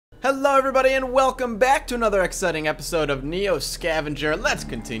Hello everybody and welcome back to another exciting episode of Neo Scavenger. Let's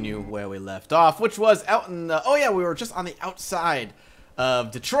continue where we left off, which was out in the... Oh yeah, we were just on the outside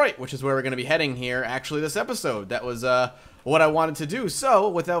of Detroit, which is where we're going to be heading here, actually, this episode. That was what I wanted to do. So,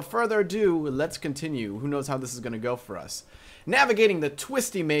 without further ado, let's continue. Who knows how this is going to go for us. Navigating the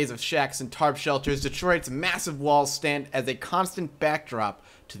twisty maze of shacks and tarp shelters, Detroit's massive walls stand as a constant backdrop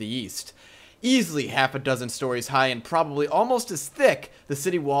to the east. Easily half a dozen stories high and probably almost as thick, the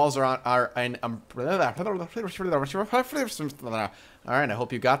city walls are an Alright, I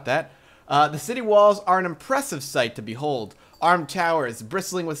hope you got that. The city walls are an impressive sight to behold. Armed towers,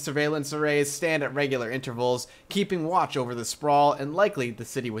 bristling with surveillance arrays, stand at regular intervals, keeping watch over the sprawl and likely the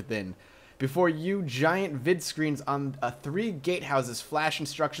city within. Before you, giant vid screens on 3 gatehouses flash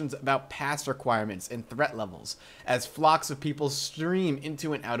instructions about pass requirements and threat levels, as flocks of people stream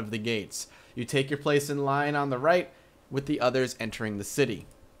into and out of the gates. You take your place in line on the right, with the others entering the city.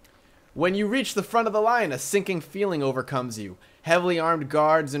 When you reach the front of the line, a sinking feeling overcomes you. Heavily armed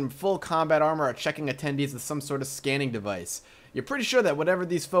guards in full combat armor are checking attendees with some sort of scanning device. You're pretty sure that whatever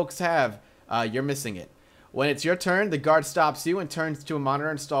these folks have, you're missing it. When it's your turn, the guard stops you and turns to a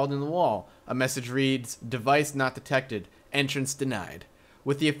monitor installed in the wall. A message reads, "Device not detected. Entrance denied."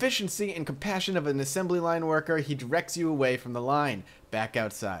 With the efficiency and compassion of an assembly line worker, he directs you away from the line, back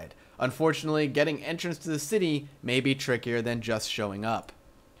outside. Unfortunately, getting entrance to the city may be trickier than just showing up.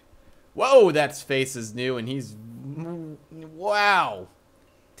 Whoa, that face is new, and he's... Wow.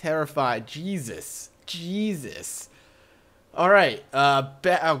 Terrified. Jesus. Alright, oh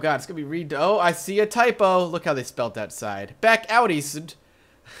god, it's gonna be read. Oh, I see a typo. Look how they spelt outside. Back out, East.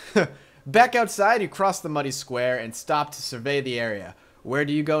 Back outside, you cross the muddy square and stop to survey the area. Where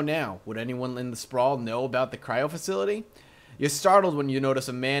do you go now? Would anyone in the sprawl know about the cryo facility? You're startled when you notice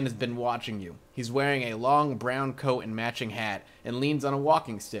a man has been watching you. He's wearing a long brown coat and matching hat, and leans on a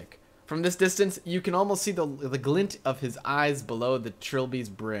walking stick. From this distance, you can almost see the glint of his eyes below the trilby's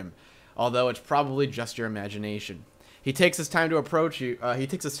brim, although it's probably just your imagination. He takes his time to approach you.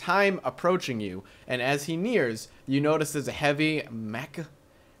 Approaching you, and as he nears, you notice there's a heavy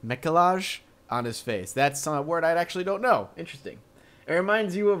maquillage on his face. That's a word I actually don't know. Interesting. It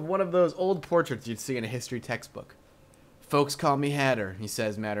reminds you of one of those old portraits you'd see in a history textbook. "Folks call me Hatter," he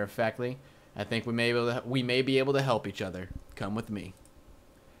says matter-of-factly. "I think we may be able to help each other. Come with me."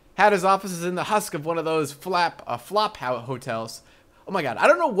 Hatter's office is in the husk of one of those flop hotels. Oh my god, I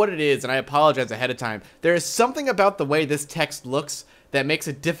don't know what it is, and I apologize ahead of time. There is something about the way this text looks that makes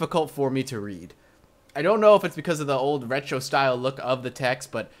it difficult for me to read. I don't know if it's because of the old retro-style look of the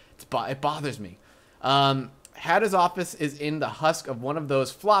text, but it bothers me. Hatter's office is in the husk of one of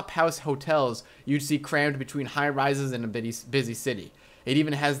those flop house hotels you'd see crammed between high rises in a busy city. It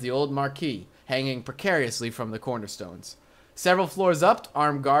even has the old marquee hanging precariously from the cornerstones. Several floors up,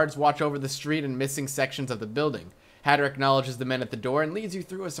 armed guards watch over the street and missing sections of the building. Hatter acknowledges the men at the door and leads you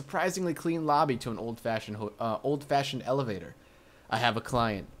through a surprisingly clean lobby to an old-fashioned elevator. "I have a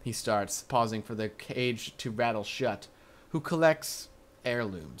client," he starts, pausing for the cage to rattle shut, "who collects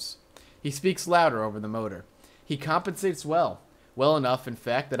heirlooms." He speaks louder over the motor. He compensates well. Well enough, in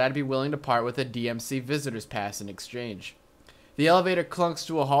fact, that I'd be willing to part with a DMC visitor's pass in exchange. The elevator clunks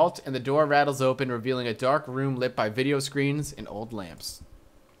to a halt, and the door rattles open, revealing a dark room lit by video screens and old lamps.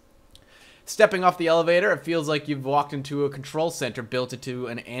 Stepping off the elevator, it feels like you've walked into a control center built into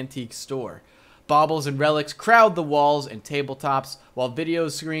an antique store. Baubles and relics crowd the walls and tabletops, while video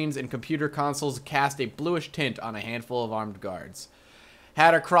screens and computer consoles cast a bluish tint on a handful of armed guards.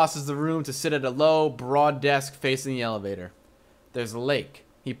 Hatter crosses the room to sit at a low, broad desk facing the elevator. There's a lake.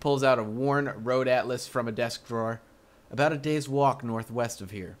 He pulls out a worn road atlas from a desk drawer. About a day's walk northwest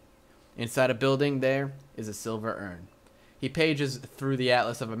of here. Inside a building there is a silver urn. He pages through the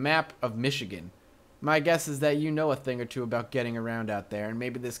atlas of a map of Michigan. My guess is that you know a thing or two about getting around out there, and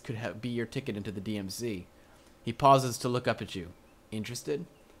maybe this could be your ticket into the DMC. He pauses to look up at you. Interested?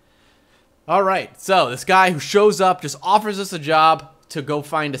 Alright, so this guy who shows up just offers us a job to go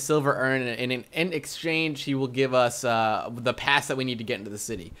find a silver urn, and in exchange, he will give us the pass that we need to get into the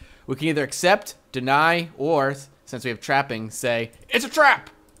city. We can either accept, deny, or, since we have trapping, say, "It's a trap!"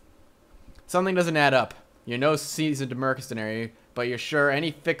 Something doesn't add up. You're no seasoned mercenary, but you're sure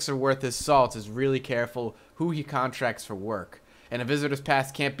any fixer worth his salt is really careful who he contracts for work. And a visitor's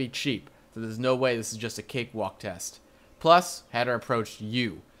pass can't be cheap, so there's no way this is just a cakewalk test. Plus, Hatter approached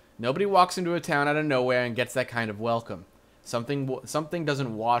you. Nobody walks into a town out of nowhere and gets that kind of welcome. Something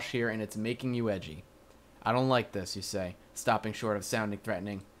doesn't wash here, and it's making you edgy. "I don't like this," you say, stopping short of sounding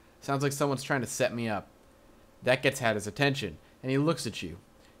threatening. "Sounds like someone's trying to set me up." That gets Hatter's attention, and he looks at you.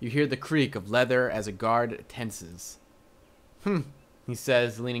 You hear the creak of leather as a guard tenses. he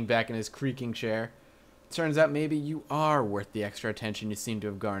says, leaning back in his creaking chair. Turns out maybe you are worth the extra attention you seem to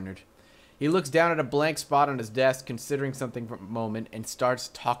have garnered. He looks down at a blank spot on his desk, considering something for a moment, and starts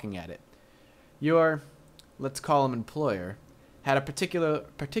talking at it. Your, let's call him employer, had a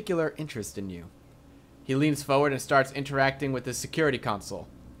particular interest in you. He leans forward and starts interacting with the security console.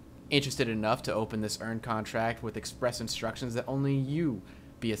 Interested enough to open this earned contract with express instructions that only you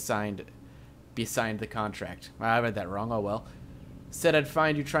be assigned the contract. I read that wrong, oh well. Said I'd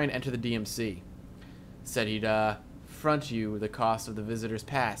find you trying to enter the DMC. Said he'd front you the cost of the visitor's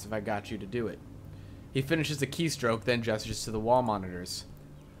pass if I got you to do it. He finishes the keystroke, then gestures to the wall monitors.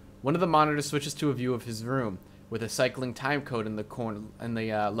 One of the monitors switches to a view of his room, with a cycling time code in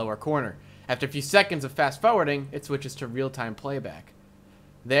the lower corner. After a few seconds of fast forwarding, it switches to real-time playback.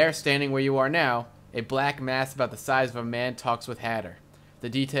 There, standing where you are now, a black mass about the size of a man talks with Hatter. The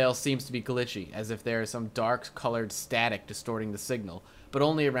detail seems to be glitchy, as if there is some dark-colored static distorting the signal, but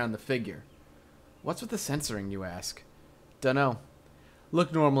only around the figure. What's with the censoring, you ask? Dunno.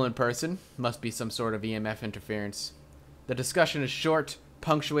 Look normal in person. Must be some sort of EMF interference. The discussion is short,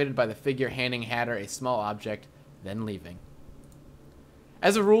 punctuated by the figure handing Hatter a small object, then leaving.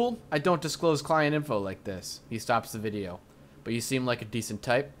 As a rule, I don't disclose client info like this. He stops the video. But you seem like a decent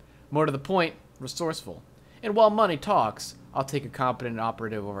type. More to the point, resourceful. And while money talks, I'll take a competent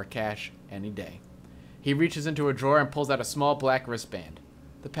operative over cash any day. He reaches into a drawer and pulls out a small black wristband.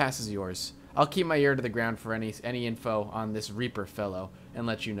 The pass is yours. I'll keep my ear to the ground for any info on this Reaper fellow and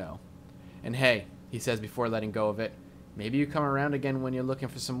let you know. And hey, he says before letting go of it, maybe you come around again when you're looking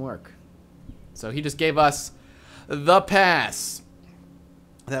for some work. So he just gave us the pass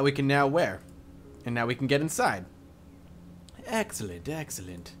that we can now wear. And now we can get inside. Excellent,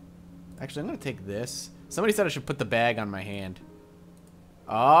 excellent. Actually, I'm going to take this. Somebody said I should put the bag on my hand.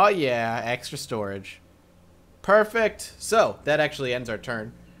 Oh, yeah, extra storage. Perfect. So, that actually ends our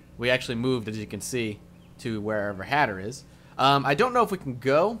turn. We actually moved, as you can see, to wherever Hatter is. I don't know if we can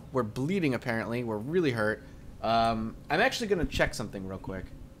go. We're bleeding, apparently. We're really hurt. I'm actually going to check something real quick.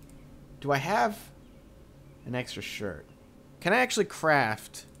 Do I have an extra shirt? Can I actually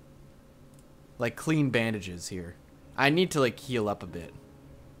craft, like, clean bandages here? I need to, like, heal up a bit.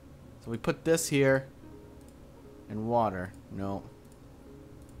 So we put this here. And water. No.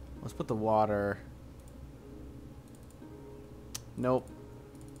 Let's put the water. Nope.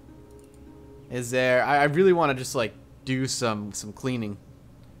 Is there... I really want to just, like, do some cleaning.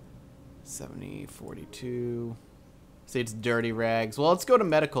 70, 42. Say it's dirty rags. Well, let's go to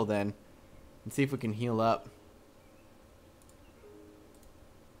medical then. And see if we can heal up.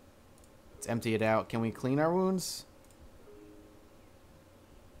 Let's empty it out. Can we clean our wounds?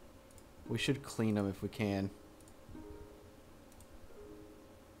 We should clean them if we can.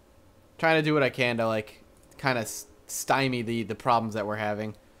 Trying to do what I can to, like, kind of stymie the problems that we're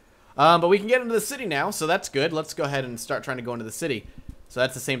having. But we can get into the city now, so that's good. Let's go ahead and start trying to go into the city. So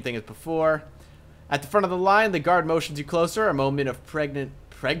that's the same thing as before. At the front of the line, the guard motions you closer. A moment of pregnant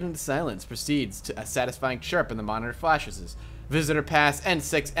silence proceeds to a satisfying chirp, and the monitor flashes. Visitor pass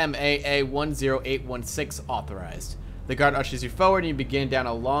N6MAA10816 authorized. The guard ushers you forward, and you begin down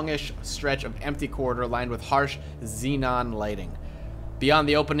a longish stretch of empty corridor lined with harsh xenon lighting. Beyond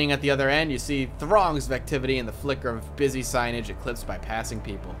the opening at the other end, you see throngs of activity and the flicker of busy signage eclipsed by passing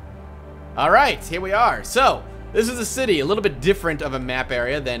people. Alright, here we are. So, this is a city, a little bit different of a map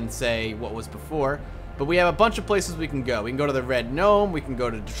area than, say, what was before. But we have a bunch of places we can go. We can go to the Red Gnome, we can go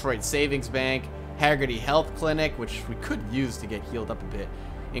to Detroit Savings Bank, Haggerty Health Clinic, which we could use to get healed up a bit,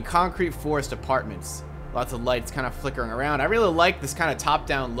 and Concrete Forest Apartments. Lots of lights kind of flickering around. I really like this kind of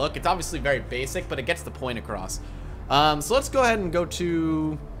top-down look. It's obviously very basic, but it gets the point across. So let's go ahead and go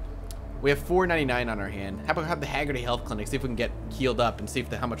to... We have $4.99 on our hand. How about the Haggerty Health Clinic? See if we can get healed up and see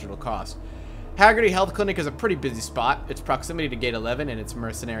how much it'll cost. Haggerty Health Clinic is a pretty busy spot. Its proximity to Gate 11 and its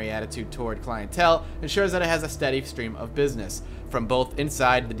mercenary attitude toward clientele ensures that it has a steady stream of business from both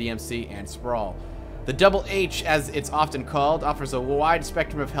inside the DMC and Sprawl. The Double H, as it's often called, offers a wide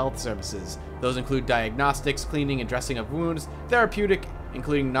spectrum of health services. Those include diagnostics, cleaning and dressing of wounds, therapeutic,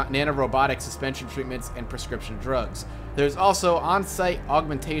 including nanorobotic suspension treatments, and prescription drugs. There's also on-site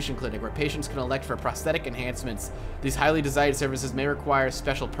augmentation clinic where patients can elect for prosthetic enhancements. These highly desired services may require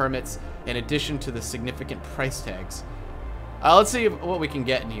special permits in addition to the significant price tags. Let's see what we can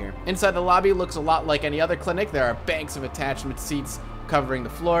get in here. Inside the lobby looks a lot like any other clinic. There are banks of attachment seats covering the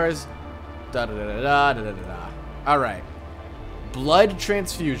floors. Alright. Blood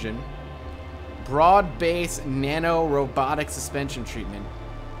transfusion. Broad base nano robotic suspension treatment.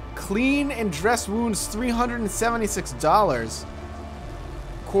 Clean and dress wounds, $376.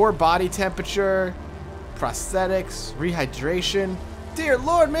 Core body temperature. Prosthetics. Rehydration. Dear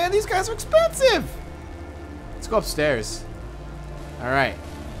Lord, man, these guys are expensive. Let's go upstairs. All right.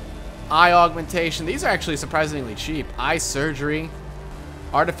 Eye augmentation. These are actually surprisingly cheap. Eye surgery.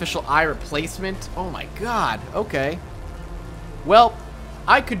 Artificial eye replacement. Oh my god. Okay. Well,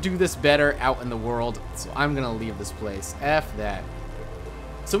 I could do this better out in the world, so I'm gonna leave this place. F that.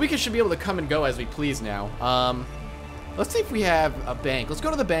 So we should be able to come and go as we please now. Let's see if we have a bank. Let's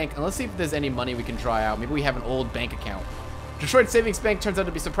go to the bank and let's see if there's any money we can draw out. Maybe we have an old bank account. Detroit Savings Bank turns out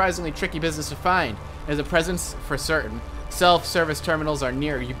to be surprisingly tricky business to find. There's a presence for certain. Self-service terminals are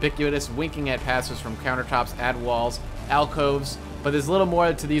near ubiquitous, winking at passers from countertops, ad walls, alcoves, but there's little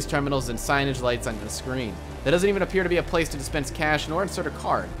more to these terminals than signage lights on the screen. There doesn't even appear to be a place to dispense cash nor insert a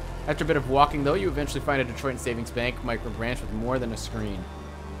card. After a bit of walking, though, you eventually find a Detroit Savings Bank micro branch with more than a screen.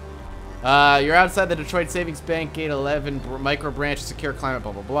 You're outside the Detroit Savings Bank, Gate 11, micro branch, secure climate,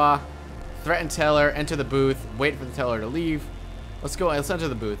 blah, blah, blah. Threaten teller, enter the booth, wait for the teller to leave. Let's go, let's enter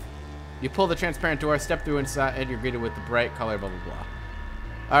the booth. You pull the transparent door, step through inside, and you're greeted with the bright color, blah, blah,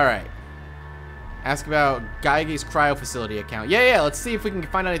 blah. Alright. Ask about Geige's cryo facility account. Yeah, let's see if we can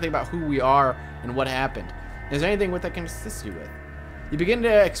find out anything about who we are and what happened. Is there anything with that can assist you with? You begin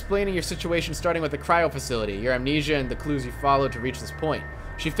to explaining your situation, starting with the cryo facility, your amnesia, and the clues you followed to reach this point.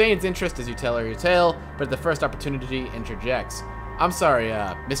 She feigns interest as you tell her your tale, but at the first opportunity interjects. I'm sorry,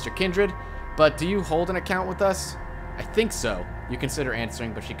 Mr. Kindred, but do you hold an account with us? I think so. You consider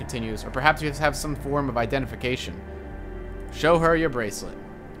answering, but she continues, or perhaps you have some form of identification. Show her your bracelet.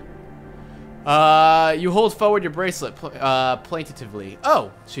 You hold forward your bracelet plaintively.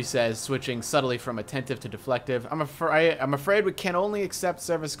 Oh, she says, switching subtly from attentive to deflective. I'm afraid we can only accept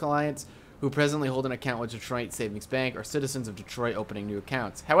service clients who presently hold an account with Detroit Savings Bank or citizens of Detroit opening new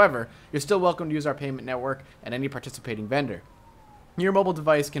accounts. However, you're still welcome to use our payment network and any participating vendor. Your mobile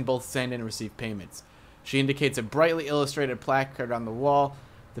device can both send and receive payments. She indicates a brightly illustrated placard on the wall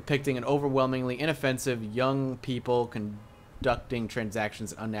depicting an overwhelmingly inoffensive young people conducting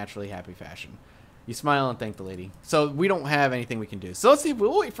transactions in unnaturally happy fashion. You smile and thank the lady. So we don't have anything we can do. So let's see.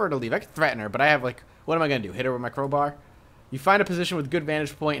 We'll wait for her to leave. I could threaten her, but I have like, what am I going to do? Hit her with my crowbar? You find a position with good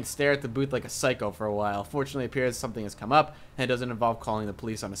vantage point and stare at the booth like a psycho for a while. Fortunately, it appears something has come up, and it doesn't involve calling the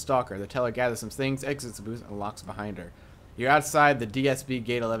police on a stalker. The teller gathers some things, exits the booth, and locks behind her. You're outside the DSB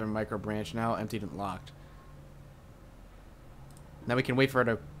Gate 11 micro branch, now emptied and locked. Now we can wait for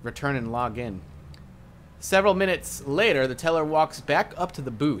her to return and log in. Several minutes later, the teller walks back up to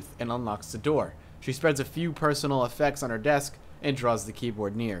the booth and unlocks the door. She spreads a few personal effects on her desk and draws the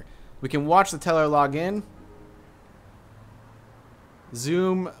keyboard near. We can watch the teller log in.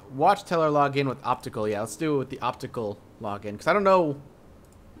 Zoom, watch teller log in with optical. Yeah, let's do it with the optical login, because I don't know.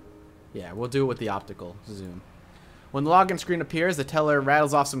 Yeah, we'll do it with the optical zoom. When the login screen appears, the teller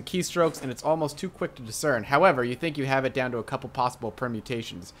rattles off some keystrokes, and it's almost too quick to discern. However, you think you have it down to a couple possible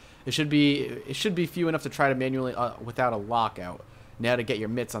permutations. It should be few enough to try to manually without a lockout. Now to get your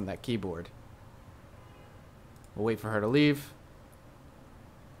mitts on that keyboard. We'll wait for her to leave.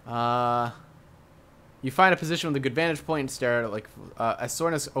 You find a position with a good vantage point and stare at it like as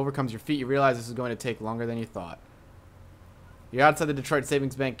soreness overcomes your feet, you realize this is going to take longer than you thought. You're outside the Detroit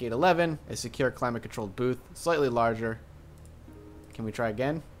Savings Bank Gate 11, a secure climate-controlled booth, slightly larger. Can we try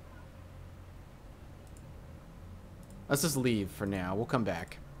again? Let's just leave for now. We'll come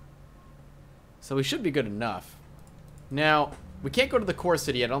back. So we should be good enough. Now, we can't go to the core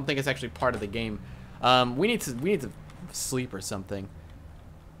city. I don't think it's actually part of the game. We need to sleep or something.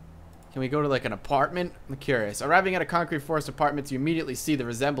 Can we go to like an apartment? I'm curious. Arriving at a concrete forest apartment, you immediately see the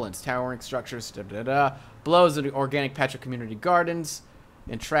resemblance. Towering structures, below is an organic patch of community gardens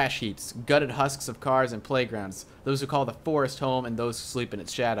and trash heaps, gutted husks of cars and playgrounds. Those who call the forest home and those who sleep in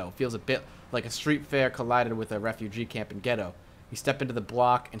its shadow. Feels a bit like a street fair collided with a refugee camp and ghetto. You step into the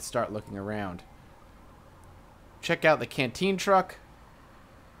block and start looking around. Check out the canteen truck.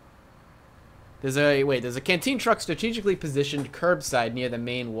 There's a canteen truck strategically positioned curbside near the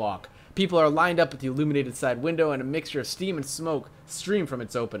main walk. People are lined up at the illuminated side window, and a mixture of steam and smoke stream from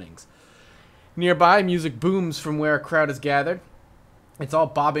its openings. Nearby, music booms from where a crowd is gathered. It's all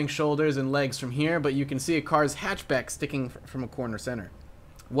bobbing shoulders and legs from here, but you can see a car's hatchback sticking from a corner center.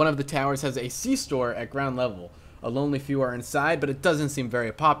 One of the towers has a C-store at ground level. A lonely few are inside, but it doesn't seem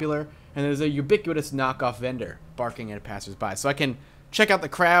very popular, and there's a ubiquitous knockoff vendor barking at passersby. So I can check out the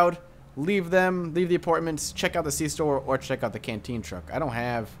crowd, leave the apartments, check out the C-store, or check out the canteen truck. I don't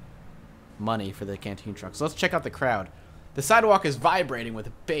have money for the canteen truck, so let's check out the crowd. The sidewalk is vibrating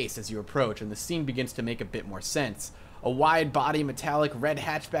with bass as you approach, and the scene begins to make a bit more sense. A wide-body metallic red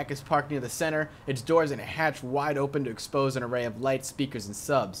hatchback is parked near the center, its doors and a hatch wide open to expose an array of lights, speakers, and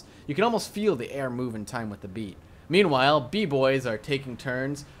subs. You can almost feel the air move in time with the beat. Meanwhile, B-boys are taking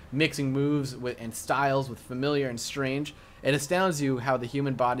turns, mixing moves and styles with familiar and strange. It astounds you how the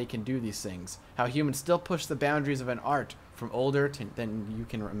human body can do these things, how humans still push the boundaries of an art from older than you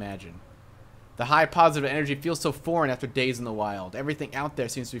can imagine. The high positive energy feels so foreign after days in the wild. Everything out there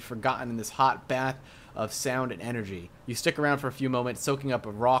seems to be forgotten in this hot bath of sound and energy. You stick around for a few moments, soaking up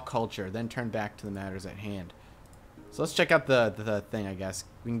a raw culture, then turn back to the matters at hand. So let's check out the thing, I guess.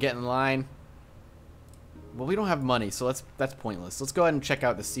 We can get in line. Well, we don't have money, so that's pointless. Let's go ahead and check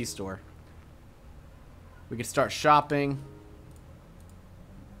out the C-store. We can start shopping.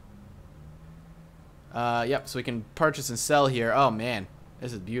 Yep, so we can purchase and sell here. Oh, man.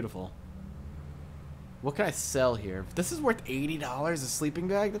 This is beautiful. What can I sell here? This is worth $80 a sleeping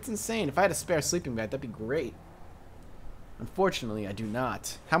bag? That's insane. If I had a spare sleeping bag, that'd be great. Unfortunately, I do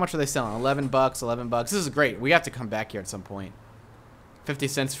not. How much are they selling? 11 bucks, 11 bucks. This is great. We have to come back here at some point. 50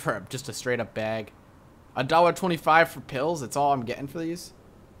 cents for just a straight up bag. $1.25 for pills. That's all I'm getting for these.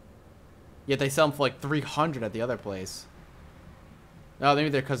 Yet they sell them for like $300 at the other place. Oh, maybe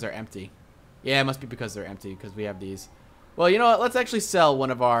they're because they're empty. Yeah, it must be because they're empty because we have these. Well, you know what? Let's actually sell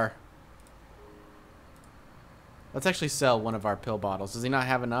one of our... Let's actually sell one of our pill bottles. Does he not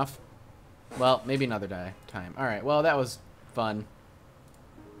have enough? Well, maybe another time. Alright, well, that was fun.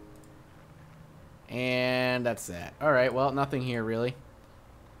 And that's that. Alright, well, nothing here, really.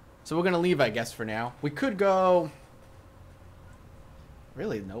 So we're going to leave, I guess, for now. We could go...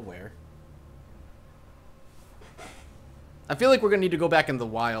 Really, nowhere. I feel like we're going to need to go back in the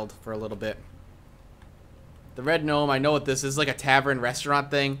wild for a little bit. The Red Gnome, I know what this is. Like a tavern restaurant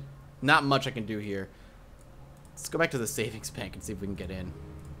thing. Not much I can do here. Let's go back to the savings bank and see if we can get in.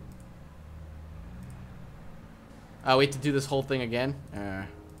 Oh, we have to do this whole thing again?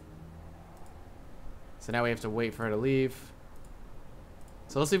 So now we have to wait for her to leave.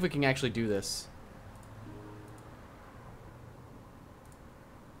 So let's see if we can actually do this.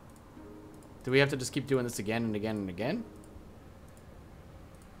 Do we have to just keep doing this again and again and again?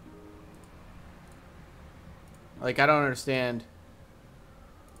 Like, I don't understand.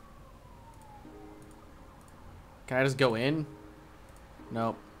 Can I just go in?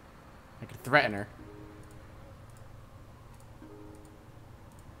 Nope. I could threaten her.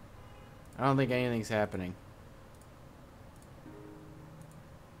 I don't think anything's happening.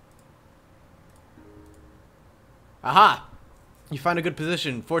 Aha! You find a good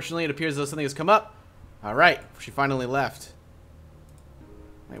position. Fortunately, it appears as though something has come up. Alright, she finally left.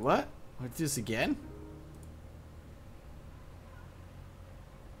 Wait, what? Let's do this again?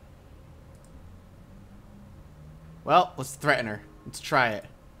 Well, let's threaten her. Let's try it.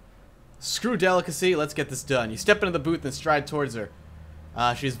 Screw delicacy, let's get this done. You step into the booth and stride towards her.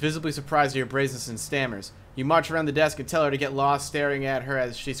 She is visibly surprised at your brazenness and stammers. You march around the desk and tell her to get lost, staring at her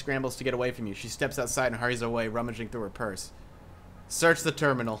as she scrambles to get away from you. She steps outside and hurries away, rummaging through her purse. Search the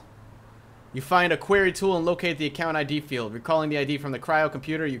terminal. You find a query tool and locate the account ID field. Recalling the ID from the cryo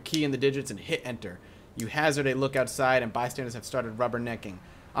computer, you key in the digits and hit enter. You hazard a look outside and bystanders have started rubbernecking.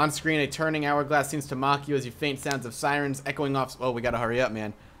 On screen, a turning hourglass seems to mock you as you faint sounds of sirens echoing off... Oh, we gotta hurry up,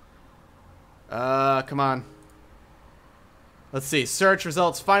 man. Come on. Let's see. Search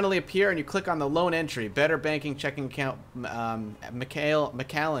results finally appear, and you click on the loan entry. Better banking checking account,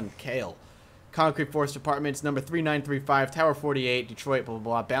 McAllen Kale. Concrete Forest Apartments, number 3935, Tower 48, Detroit, blah, blah,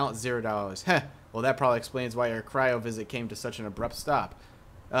 blah. Balance $0. Heh. Well, that probably explains why your cryo visit came to such an abrupt stop.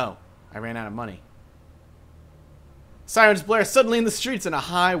 Oh, I ran out of money. Sirens blare suddenly in the streets in a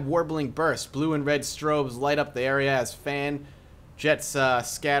high, warbling burst. Blue and red strobes light up the area as fan jets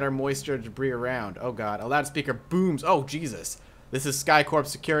scatter moisture debris around. Oh, God. A loudspeaker booms. Oh, Jesus. This is SkyCorp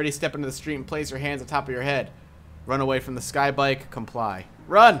security. Step into the street and place your hands on top of your head. Run away from the sky bike. Comply.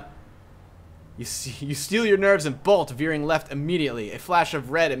 Run! You steal your nerves and bolt, veering left immediately. A flash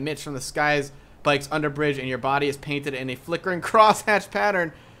of red emits from the sky's bike's underbridge, and your body is painted in a flickering crosshatch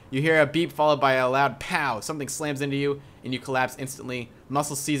pattern. You hear a beep followed by a loud pow. Something slams into you, and you collapse instantly,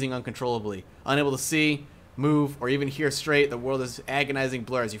 muscles seizing uncontrollably. Unable to see, move, or even hear straight, the world is agonizing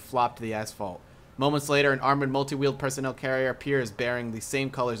blur as you flop to the asphalt. Moments later, an armored multi-wheeled personnel carrier appears bearing the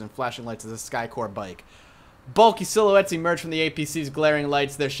same colors and flashing lights as a SkyCorp bike. Bulky silhouettes emerge from the APC's glaring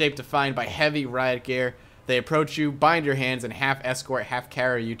lights, their shape defined by heavy riot gear. They approach you, bind your hands, and half escort, half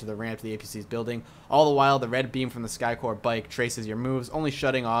carry you to the ramp to the APC's building. All the while, the red beam from the SkyCorp bike traces your moves, only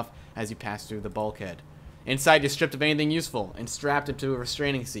shutting off as you pass through the bulkhead. Inside, you're stripped of anything useful and strapped into a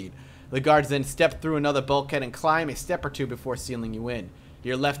restraining seat. The guards then step through another bulkhead and climb a step or two before sealing you in.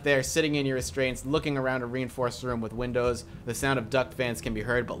 You're left there, sitting in your restraints, looking around a reinforced room with windows. The sound of duct fans can be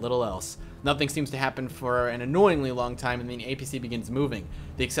heard, but little else. Nothing seems to happen for an annoyingly long time, and then the APC begins moving.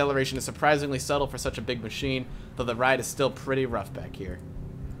 The acceleration is surprisingly subtle for such a big machine, though the ride is still pretty rough back here.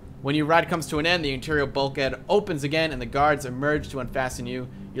 When your ride comes to an end, the interior bulkhead opens again, and the guards emerge to unfasten you.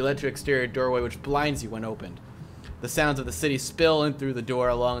 You're led to an exterior doorway, which blinds you when opened. The sounds of the city spill in through the door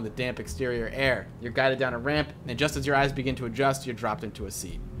along the damp exterior air. You're guided down a ramp, and just as your eyes begin to adjust, you're dropped into a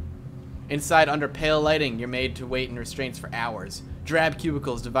seat. Inside, under pale lighting, you're made to wait in restraints for hours. Drab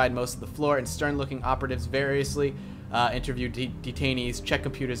cubicles divide most of the floor, and stern-looking operatives variously interview detainees, check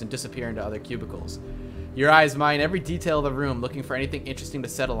computers, and disappear into other cubicles. Your eyes mine every detail of the room, looking for anything interesting to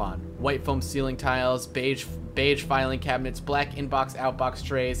settle on. White foam ceiling tiles, beige filing cabinets, black inbox-outbox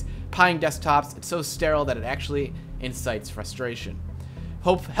trays, pine desktops. It's so sterile that it actually incites frustration.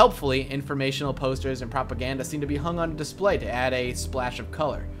 Helpfully, informational posters and propaganda seem to be hung on display to add a splash of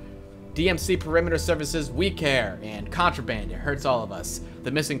color. DMC perimeter services, we care, and contraband, it hurts all of us.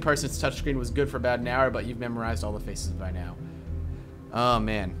 The missing person's touchscreen was good for about an hour, but you've memorized all the faces by now. Oh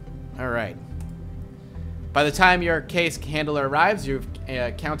man, alright. By the time your case handler arrives, you've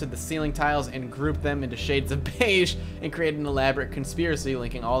counted the ceiling tiles and grouped them into shades of beige and created an elaborate conspiracy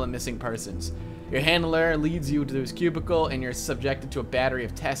linking all the missing persons. Your handler leads you to his cubicle, and you're subjected to a battery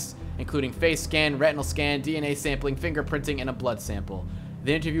of tests, including face scan, retinal scan, DNA sampling, fingerprinting, and a blood sample.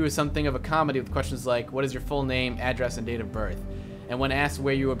 The interview is something of a comedy with questions like, what is your full name, address, and date of birth? And when asked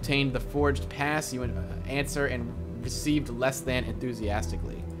where you obtained the forged pass, you answer and received less than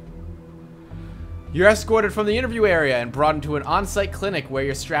enthusiastically. You're escorted from the interview area and brought into an on-site clinic where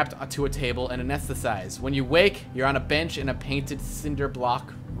you're strapped to a table and anesthetized. When you wake, you're on a bench in a painted cinder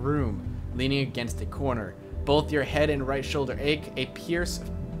block room, leaning against a corner. Both your head and right shoulder ache. A pierce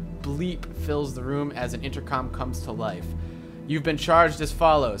bleep fills the room as an intercom comes to life. You've been charged as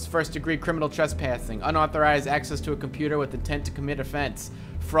follows: first-degree criminal trespassing, unauthorized access to a computer with intent to commit offense,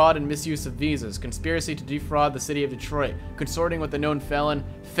 fraud and misuse of visas, conspiracy to defraud the city of Detroit, consorting with a known felon,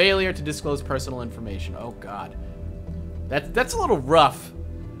 failure to disclose personal information. Oh god. That's a little rough.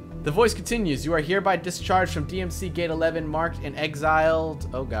 The voice continues. You are hereby discharged from DMC Gate 11, marked and exiled,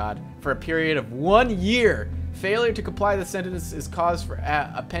 oh god, for a period of 1 year. Failure to comply with the sentence is cause for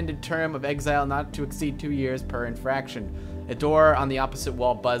appended term of exile not to exceed 2 years per infraction. A door on the opposite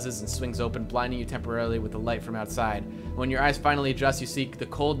wall buzzes and swings open, blinding you temporarily with the light from outside. When your eyes finally adjust, you see the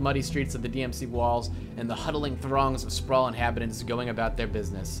cold, muddy streets of the DMC walls and the huddling throngs of sprawl inhabitants going about their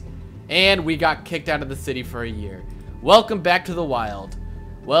business. And we got kicked out of the city for a year. Welcome back to the wild.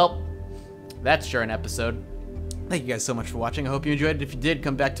 Well, that's sure an episode. Thank you guys so much for watching. I hope you enjoyed it. If you did,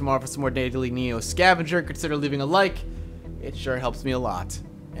 come back tomorrow for some more daily Neo Scavenger. Consider leaving a like. It sure helps me a lot.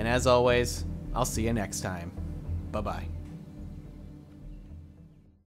 And as always, I'll see you next time. Bye-bye.